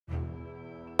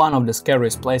One of the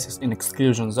scariest places in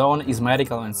exclusion zone is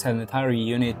Medical and Sanitary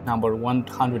Unit number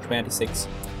 126.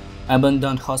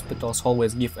 Abandoned hospitals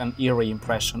always give an eerie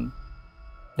impression.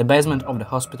 The basement of the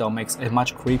hospital makes a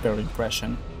much creepier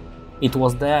impression. It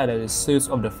was there that the suits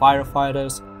of the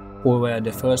firefighters, who were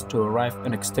the first to arrive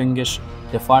and extinguish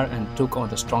the fire and took on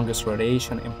the strongest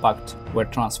radiation impact, were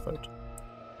transferred.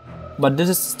 But this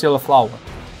is still a flaw.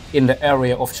 In the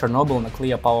area of Chernobyl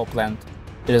nuclear power plant,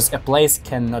 there is a place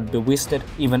cannot be visited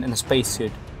even in a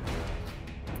spacesuit.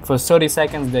 For 30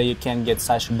 seconds there you can get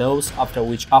such a dose, after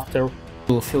which you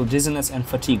will feel dizziness and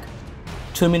fatigue.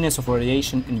 2 minutes of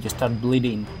radiation and you start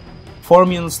bleeding. 4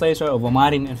 minutes later of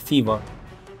vomiting and fever.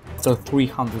 After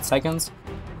 300 seconds,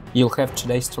 you'll have 2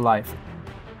 days to life.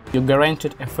 You're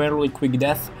guaranteed a fairly quick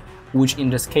death, which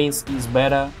in this case is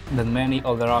better than many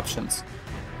other options.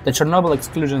 The Chernobyl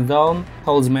exclusion zone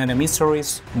holds many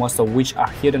mysteries, most of which are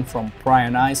hidden from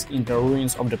prying eyes in the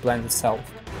ruins of the plant itself.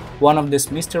 One of these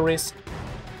mysteries,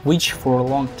 which for a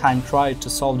long time tried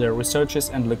to solve the researchers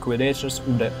and liquidators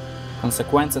of the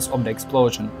consequences of the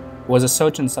explosion, was a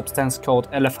certain substance called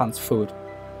elephant's food.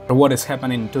 What is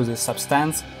happening to this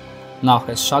substance now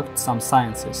has shocked some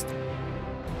scientists.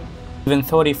 Even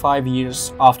 35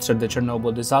 years after the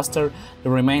Chernobyl disaster,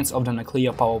 the remains of the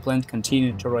nuclear power plant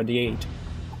continue to radiate.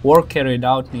 Work carried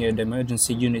out near the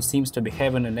emergency unit seems to be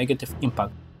having a negative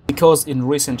impact, because in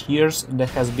recent years there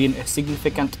has been a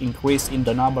significant increase in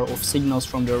the number of signals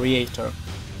from the reactor,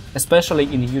 especially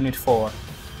in Unit 4.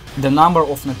 The number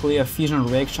of nuclear fission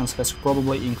reactions has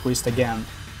probably increased again.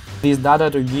 This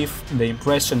data to give the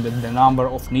impression that the number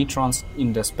of neutrons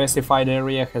in the specified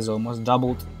area has almost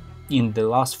doubled in the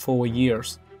last 4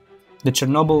 years. The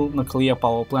Chernobyl nuclear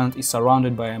power plant is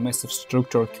surrounded by a massive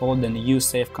structure called an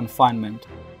U-safe confinement,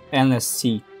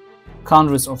 NSC.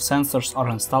 Hundreds of sensors are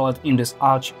installed in this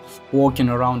arch, working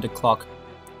around the clock.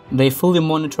 They fully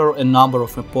monitor a number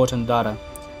of important data.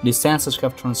 These sensors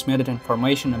have transmitted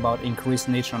information about increased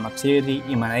neutron activity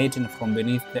emanating from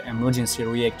beneath the emergency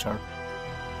reactor.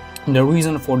 The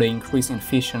reason for the increase in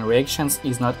fission reactions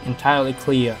is not entirely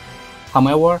clear.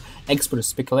 However, experts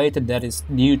speculated that it's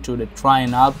due to the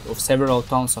drying up of several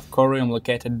tons of corium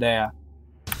located there.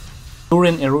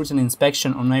 During a routine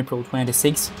inspection on April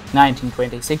 26,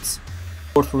 1926, the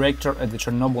fourth reactor at the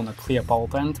Chernobyl nuclear power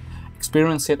plant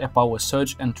experienced a power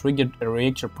surge and triggered a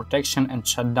reactor protection and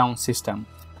shutdown system.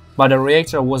 But the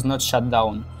reactor was not shut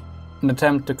down. An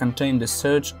attempt to contain the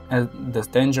surge as the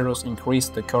dangerous increase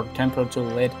the core temperature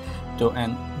led to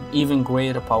an even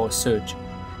greater power surge.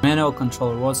 Manual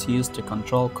control rods used to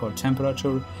control core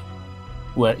temperature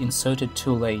were inserted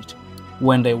too late.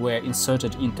 When they were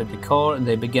inserted into the core,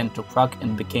 they began to crack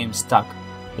and became stuck.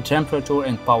 The temperature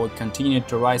and power continued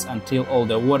to rise until all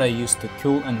the water used to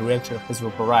cool and the reactor has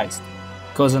vaporized,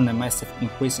 causing a massive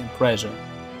increase in pressure.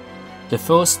 The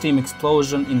first steam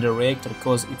explosion in the reactor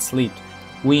caused its leak,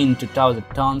 weighing 2,000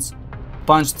 tons,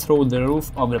 punched through the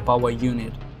roof of the power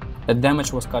unit. The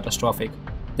damage was catastrophic.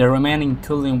 The remaining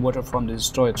cooling water from the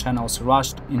destroyed channels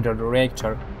rushed into the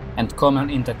reactor and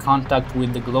coming into contact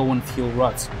with the glowing fuel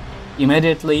rods,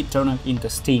 immediately turning into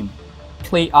steam.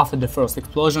 Shortly after the first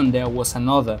explosion there was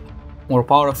another, more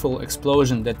powerful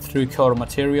explosion that threw core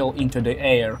material into the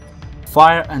air.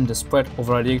 Fire and the spread of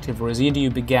radioactive residue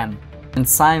began, and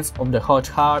signs of the hot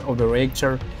heart of the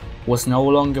reactor was no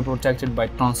longer protected by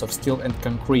tons of steel and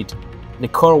concrete. The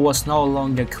core was no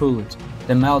longer cooled.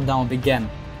 The meltdown began.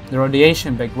 The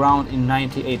radiation background in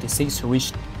 1986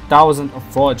 reached thousands of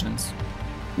photons,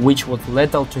 which was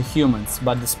lethal to humans,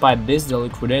 but despite this the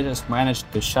liquidators managed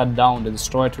to shut down the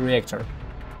destroyed reactor.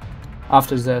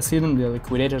 After the accident, the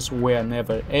liquidators were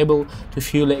never able to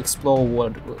fully explore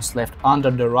what was left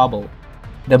under the rubble.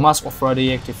 The mass of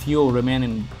radioactive fuel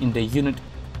remaining in the unit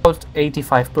was about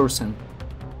 85%.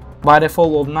 By the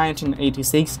fall of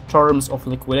 1986, swarms of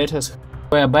liquidators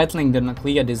were battling the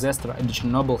nuclear disaster at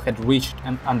Chernobyl had reached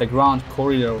an underground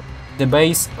corridor, the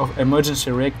base of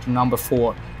emergency reactor number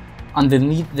 4.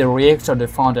 Underneath the reactor they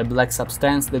found a black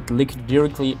substance that leaked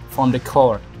directly from the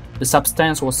core. The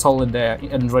substance was solid there,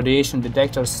 and radiation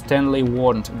detectors sternly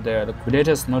warned the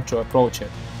liquidators not to approach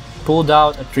it. Pulled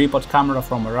out a tripod camera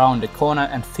from around the corner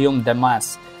and filmed the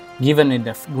mass, giving it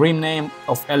the grim name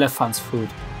of elephant's food.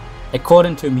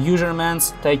 According to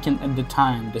measurements taken at the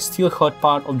time, the still hot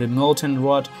part of the molten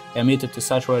rod emitted to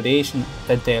such radiation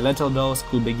that the lethal dose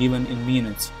could be given in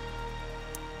minutes.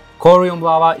 Corium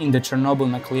lava in the Chernobyl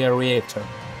nuclear reactor.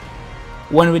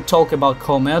 When we talk about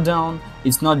core meltdown,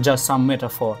 it's not just some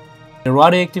metaphor. The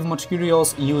radioactive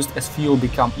materials used as fuel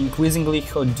become increasingly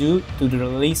hot due to the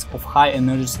release of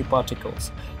high-energy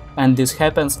particles, and this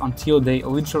happens until they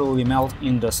literally melt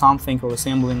into something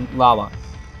resembling lava.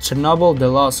 Chernobyl, the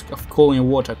loss of cooling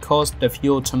water caused the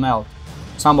fuel to melt,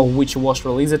 some of which was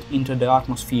released into the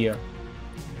atmosphere.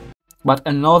 But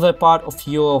another part of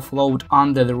fuel flowed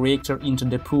under the reactor into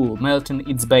the pool, melting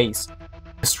its base.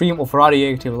 A stream of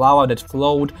radioactive lava that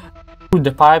flowed through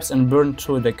the pipes and burned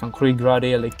through the concrete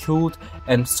gradually cooled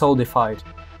and solidified.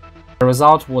 The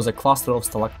result was a cluster of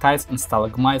stalactites and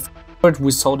stalagmites covered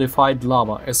with solidified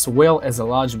lava, as well as a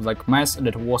large black mass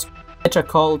that was later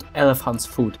called elephant's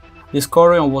foot. This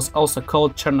corium was also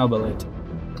called Chernobylite,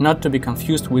 not to be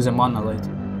confused with a monolith.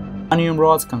 Uranium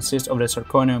rods consist of the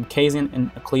zirconium casing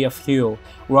and nuclear fuel,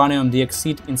 uranium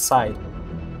dioxide inside.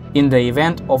 In the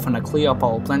event of a nuclear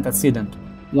power plant accident,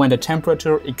 when the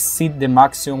temperature exceeds the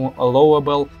maximum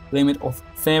allowable limit of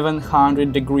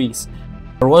 700 degrees,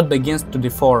 the rod begins to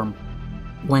deform.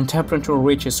 When temperature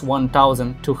reaches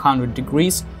 1200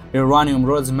 degrees, the uranium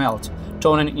rods melt,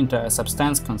 turning into a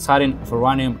substance consisting of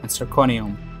uranium and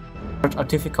zirconium.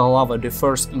 Artificial lava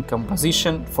differs in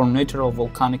composition from natural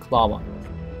volcanic lava.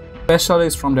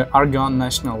 Specialists from the Argonne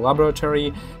National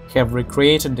Laboratory have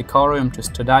recreated the corium to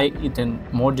study it in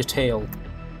more detail.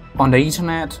 On the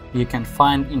internet, you can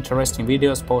find interesting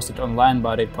videos posted online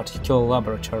by that particular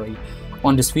laboratory.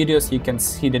 On these videos, you can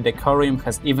see that the corium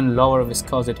has even lower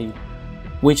viscosity,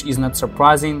 which is not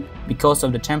surprising because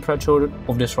of the temperature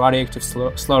of this radioactive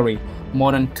slurry,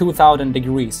 more than 2000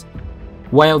 degrees,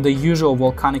 while the usual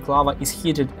volcanic lava is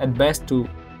heated at best to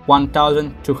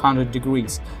 1200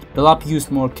 degrees. The lab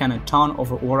used more than a ton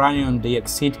of uranium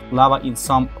dioxide lava in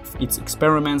some of its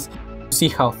experiments to see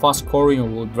how fast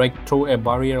corium will break through a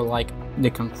barrier like the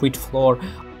concrete floor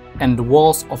and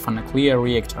walls of a nuclear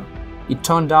reactor. It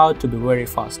turned out to be very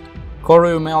fast.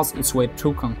 Corium melts its way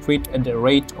through concrete at the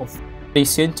rate of 3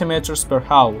 cm per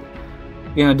hour.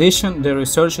 In addition, the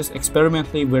researchers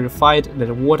experimentally verified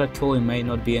that water cooling may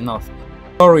not be enough.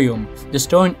 Corium,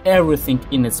 destroying everything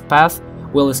in its path,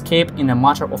 will escape in a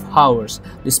matter of hours,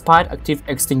 despite active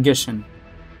extinction.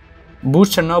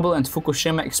 Both Chernobyl and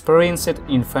Fukushima experienced it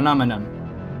in phenomenon.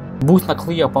 Both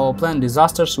nuclear power plant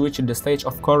disasters reached the stage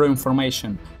of corium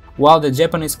formation, while the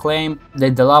Japanese claim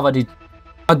that the lava did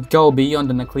not go beyond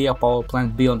the nuclear power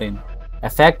plant building. A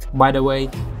fact, by the way,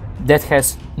 that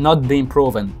has not been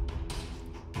proven.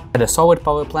 At the Soviet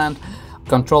power plant,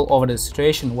 control over the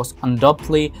situation was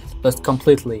undoubtedly lost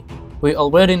completely. We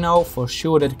already know for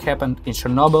sure that it happened in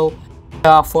Chernobyl.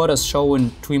 There are photos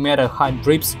showing 3-meter high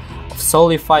drips of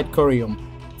solidified corium.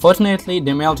 Fortunately,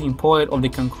 the melting point of the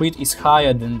concrete is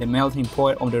higher than the melting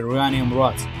point of the uranium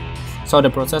rods, so the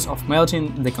process of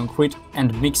melting the concrete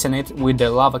and mixing it with the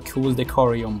lava cools the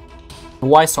corium.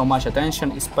 Why so much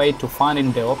attention is paid to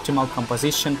finding the optimal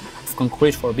composition of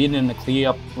concrete for building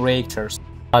nuclear reactors.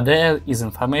 But there is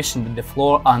information that the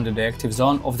floor under the active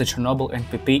zone of the Chernobyl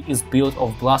NPP is built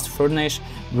of blast furnace,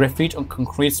 graphite on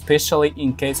concrete, especially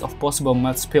in case of possible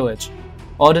melt spillage.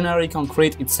 Ordinary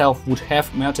concrete itself would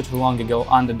have melted long ago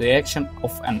under the action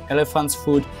of an elephant's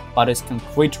foot, but as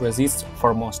concrete resists,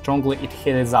 for more strongly it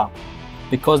heats up.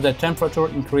 Because the temperature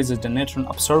increases the neutron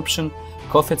absorption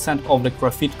coefficient of the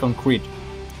graphite concrete.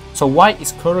 So why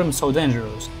is corium so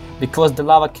dangerous? Because the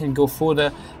lava can go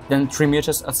further than 3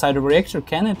 meters outside the reactor,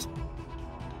 can it?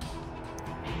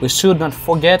 We should not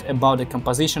forget about the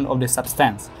composition of the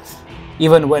substance.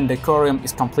 Even when the corium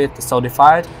is completely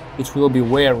solidified, it will be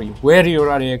very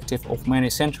radioactive of many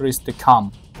centuries to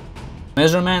come.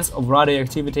 Measurements of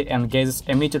radioactivity and gases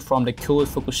emitted from the cooled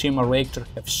Fukushima reactor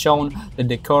have shown that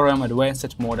the corium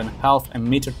advanced more than half a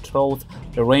meter through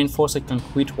the reinforced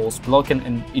concrete walls,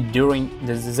 blocking it during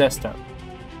the disaster.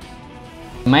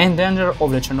 The main danger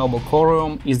of the Chernobyl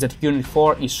corium is that Unit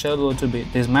 4 is scheduled to be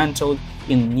dismantled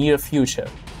in the near future.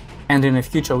 And in a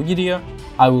future video,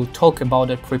 I will talk about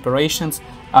the preparations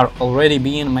are already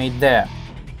being made there.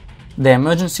 The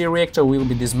emergency reactor will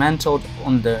be dismantled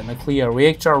on the nuclear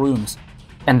reactor rooms,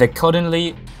 and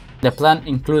accordingly, the plan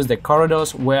includes the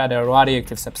corridors where the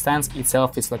radioactive substance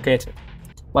itself is located.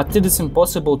 But it is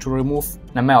impossible to remove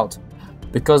the melt,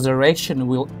 because the reaction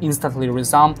will instantly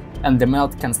resume and the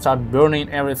melt can start burning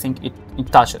everything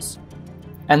it touches.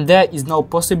 And there is no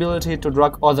possibility to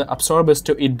drag other absorbers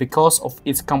to it because of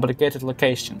its complicated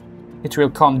location. It will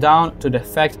come down to the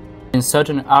fact in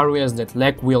certain areas that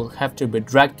leg will have to be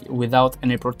dragged without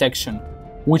any protection,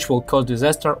 which will cause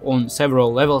disaster on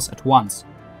several levels at once.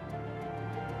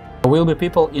 There will be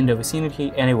people in the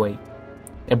vicinity anyway.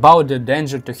 About the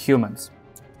danger to humans.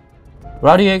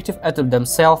 Radioactive atoms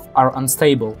themselves are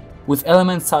unstable. With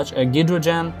elements such as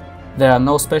hydrogen, there are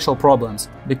no special problems,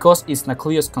 because its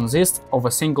nucleus consists of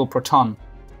a single proton.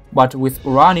 But with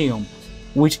uranium,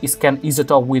 which is an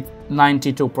isotope with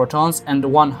 92 protons and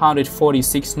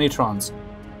 146 neutrons,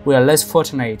 we are less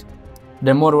fortunate.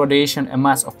 The more radiation a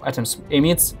mass of atoms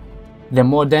emits, the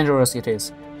more dangerous it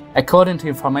is. According to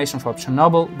information from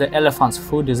Chernobyl, the elephant's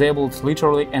food disabled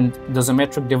literally and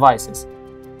dosimetric devices,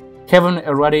 having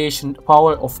a radiation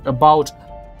power of about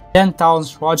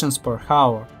 10,000 radians per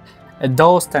hour. A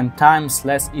dose 10 times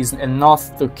less is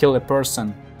enough to kill a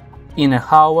person. In an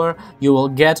hour, you will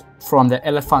get from the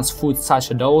elephant's food such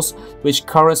a dose, which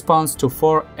corresponds to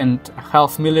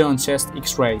 4.5 million chest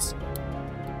X-rays.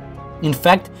 In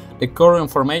fact, the core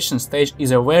formation stage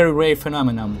is a very rare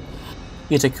phenomenon.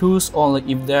 It occurs only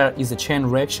if there is a chain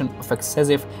reaction of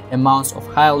excessive amounts of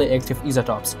highly active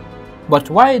isotopes. But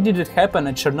why did it happen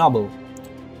at Chernobyl?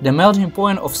 The melting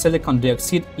point of silicon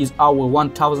dioxide is over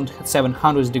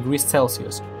 1700 degrees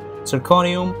Celsius.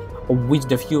 Zirconium, of which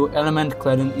the fuel element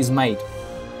cladding is made,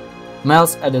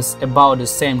 melts at about the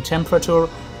same temperature,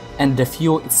 and the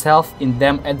fuel itself in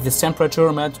them at this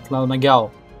temperature melted long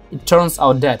ago. It turns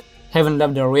out that, having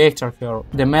left the reactor core,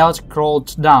 the melt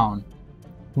cooled down.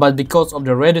 But because of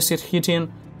the reduced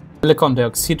heating, silicon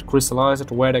dioxide crystallized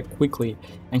very quickly,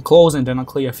 enclosing the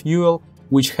nuclear fuel,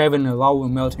 which having a lower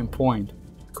melting point,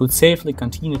 could safely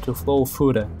continue to flow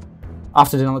further.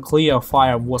 After the nuclear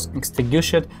fire was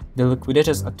extinguished, the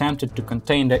liquidators attempted to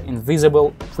contain the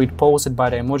invisible threat posed by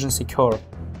the emergency core.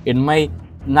 In May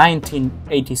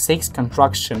 1986,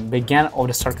 construction began of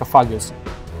the sarcophagus,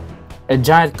 a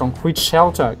giant concrete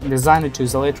shelter designed to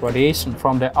isolate radiation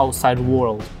from the outside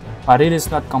world. But it is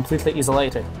not completely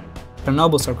isolated.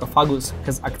 Chernobyl sarcophagus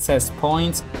has access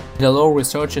points that allow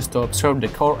researchers to observe the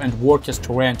core and workers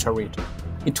to re-enter it.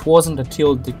 It wasn't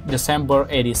until December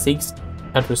 1986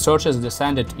 that researchers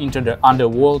descended into the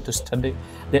underworld to study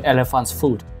the elephant's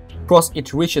food. Because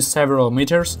it reaches several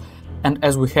meters, and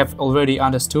as we have already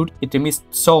understood, it emits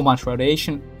so much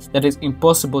radiation that it is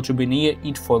impossible to be near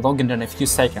it for longer than a few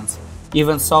seconds.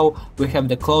 Even so, we have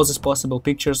the closest possible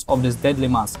pictures of this deadly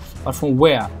mass, but from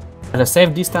where? At a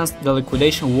safe distance, the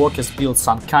liquidation workers built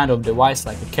some kind of device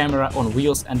like a camera on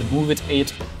wheels and moved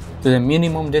it to the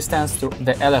minimum distance to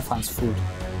the elephant's food.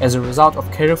 As a result of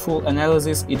careful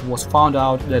analysis, it was found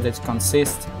out that it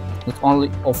consists not only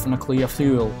of nuclear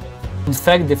fuel. In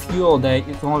fact, the fuel there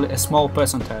is only a small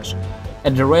percentage,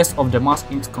 and the rest of the mass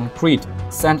is concrete,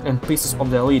 sand and pieces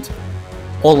of the lead.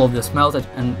 All of this melted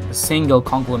in a single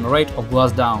conglomerate of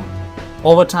glass down.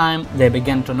 Over time, they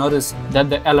began to notice that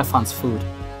the elephant's food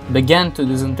began to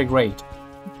disintegrate,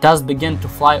 dust began to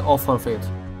fly off of it,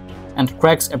 and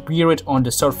cracks appeared on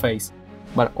the surface.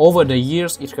 But over the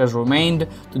years it has remained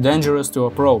too dangerous to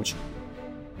approach.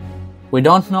 We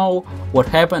don't know what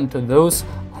happened to those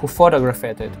who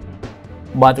photographed it,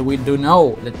 but we do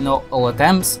know that not all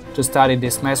attempts to study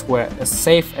this mess were as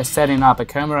safe as setting up a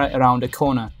camera around the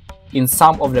corner. In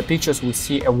some of the pictures we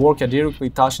see a worker directly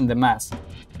touching the mass.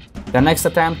 The next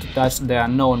attempt to touch the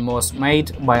unknown was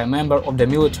made by a member of the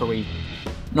military.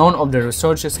 None of the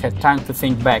researchers had time to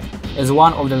think back, as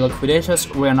one of the liquidators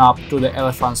ran up to the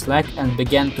elephant's leg and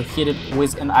began to hit it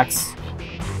with an axe.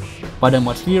 But the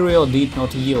material did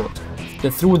not yield. The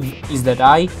truth is that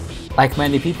I, like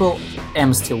many people,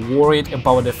 am still worried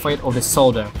about the fate of the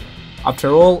soldier. After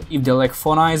all, if the leg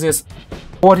phonizes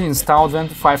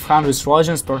 14,500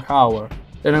 radians per hour,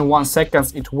 then in 1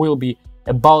 second it will be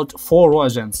about 4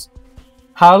 radians.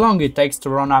 How long it takes to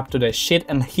run up to the shit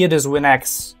and hit us with an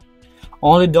axe?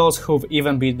 Only those who've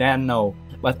even been there know,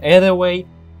 but either way,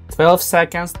 12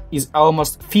 seconds is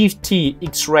almost 50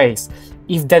 X-rays.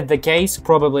 If that's the case,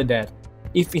 probably dead.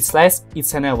 If it's less,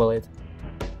 it's invalid.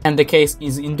 And the case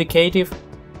is indicative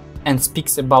and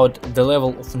speaks about the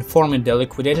level of informing the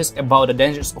liquidators about the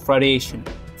dangers of radiation.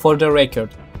 For the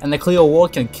record, a nuclear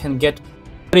worker can get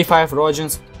 35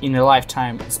 radians in a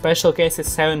lifetime. In special cases,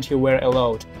 70 were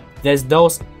allowed. As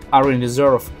those are in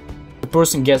reserve. The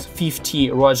person gets 50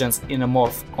 radians in a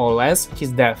month or less,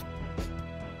 he's dead.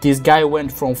 This guy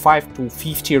went from 5 to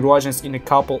 50 radians in a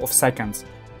couple of seconds.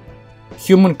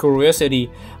 Human curiosity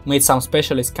made some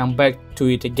specialists come back to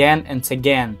it again and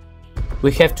again.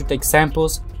 We have to take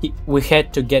samples, we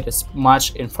had to get as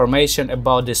much information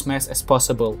about this mess as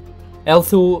possible.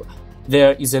 Although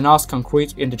there is enough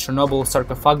concrete in the Chernobyl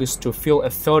sarcophagus to fill a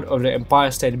third of the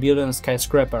Empire State Building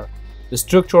skyscraper, the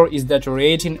structure is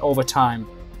deteriorating over time,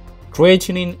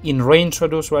 creating in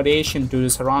reintroduced radiation to the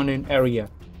surrounding area.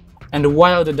 And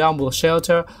while the dumbbell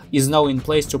shelter is now in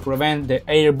place to prevent the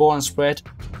airborne spread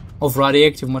of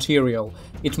radioactive material,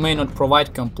 it may not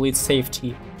provide complete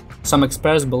safety. Some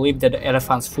experts believe that the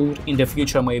elephant's food in the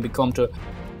future may become a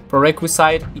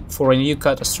prerequisite for a new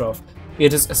catastrophe.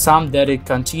 It is assumed that it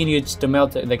continues to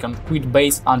melt the concrete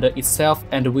base under itself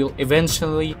and will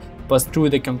eventually pass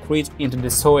through the concrete into the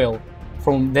soil.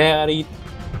 From there it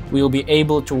will be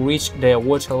able to reach their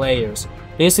water layers.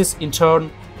 This is in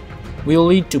turn will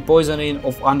lead to poisoning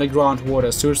of underground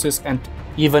water sources and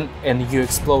even a new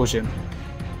explosion.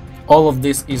 All of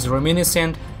this is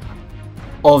reminiscent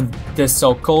of the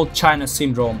so-called China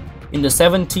syndrome. In the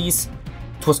 70s,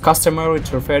 it was customary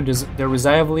to refer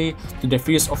derisively to the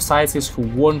fears of scientists who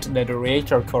warned that the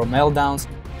reactor core meltdowns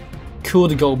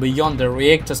could go beyond the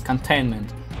reactor's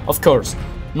containment. Of course,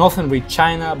 nothing reached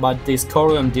China, but this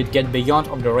corium did get beyond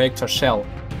of the reactor shell,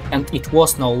 and it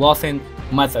was no laughing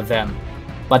matter then.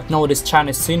 But no, this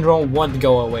Chinese syndrome won't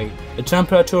go away. The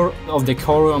temperature of the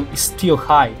corium is still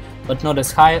high, but not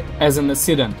as high as an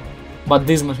accident. But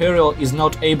this material is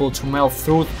not able to melt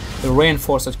through the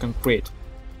reinforced concrete.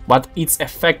 But it's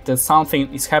effect that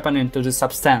something is happening to the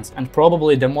substance, and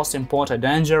probably the most important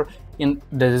danger in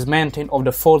the dismantling of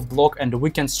the fourth block and the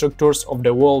weakened structures of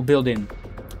the wall building.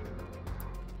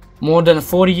 More than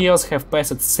 40 years have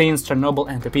passed since Chernobyl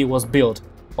NPP was built.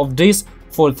 Of this,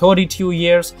 for 32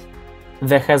 years,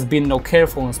 there has been no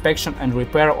careful inspection and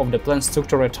repair of the plant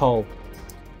structure at all.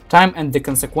 Time and the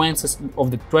consequences of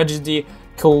the tragedy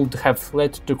could have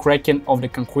led to cracking of the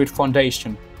concrete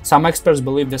foundation. Some experts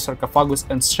believe the sarcophagus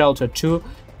and shelter too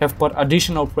have put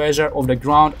additional pressure on the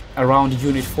ground around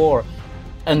Unit 4,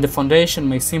 and the foundation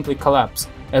may simply collapse.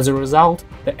 As a result,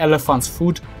 the elephant's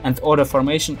foot and other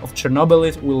formation of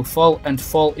Chernobyl will fall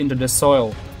into the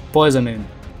soil, poisoning.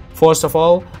 First of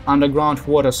all, underground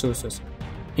water sources.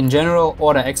 In general,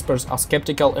 other experts are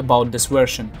skeptical about this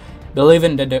version,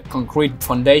 believing that the concrete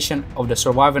foundation of the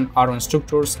surviving iron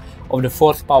structures of the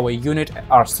 4th power unit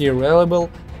are still reliable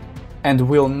and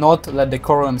will not let the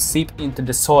corium seep into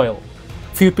the soil.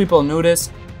 Few people knew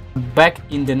this. Back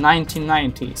in the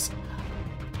 1990s,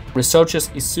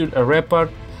 researchers issued a report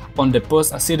on the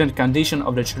post-accident condition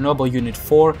of the Chernobyl Unit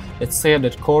 4 that said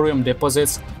that corium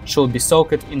deposits should be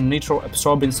soaked in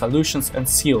nitro-absorbing solutions and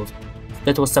sealed.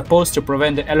 That was supposed to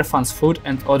prevent the elephant's foot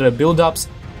and other buildups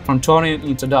from turning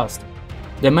into dust,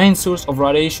 the main source of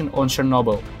radiation on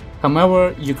Chernobyl.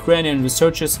 However, Ukrainian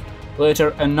researchers later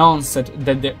announced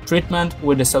that the treatment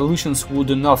with the solutions would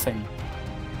do nothing.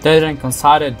 They then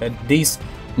considered that these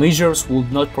measures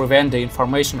would not prevent the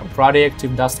formation of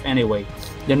radioactive dust anyway.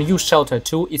 The new shelter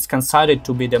 2 is considered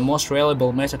to be the most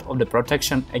reliable method of the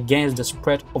protection against the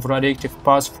spread of radioactive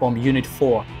parts from Unit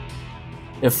 4.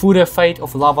 The further fate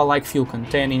of lava-like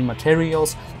fuel-containing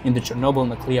materials in the Chernobyl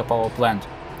nuclear power plant.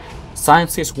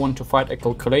 Scientists want to find a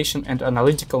calculation and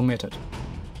analytical method.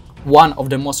 One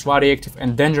of the most radioactive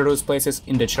and dangerous places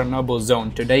in the Chernobyl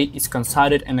zone today is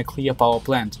considered a nuclear power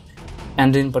plant,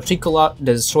 and in particular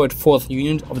the destroyed 4th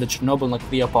unit of the Chernobyl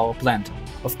nuclear power plant.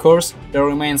 Of course, the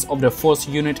remains of the 4th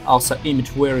unit also emit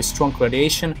very strong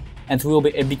radiation and will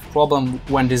be a big problem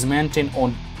when dismantling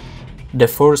on the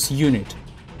 1st unit.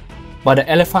 But the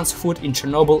elephant's foot in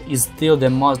Chernobyl is still the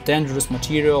most dangerous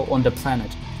material on the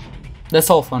planet. That's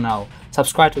all for now.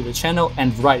 Subscribe to the channel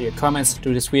and write your comments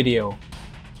to this video.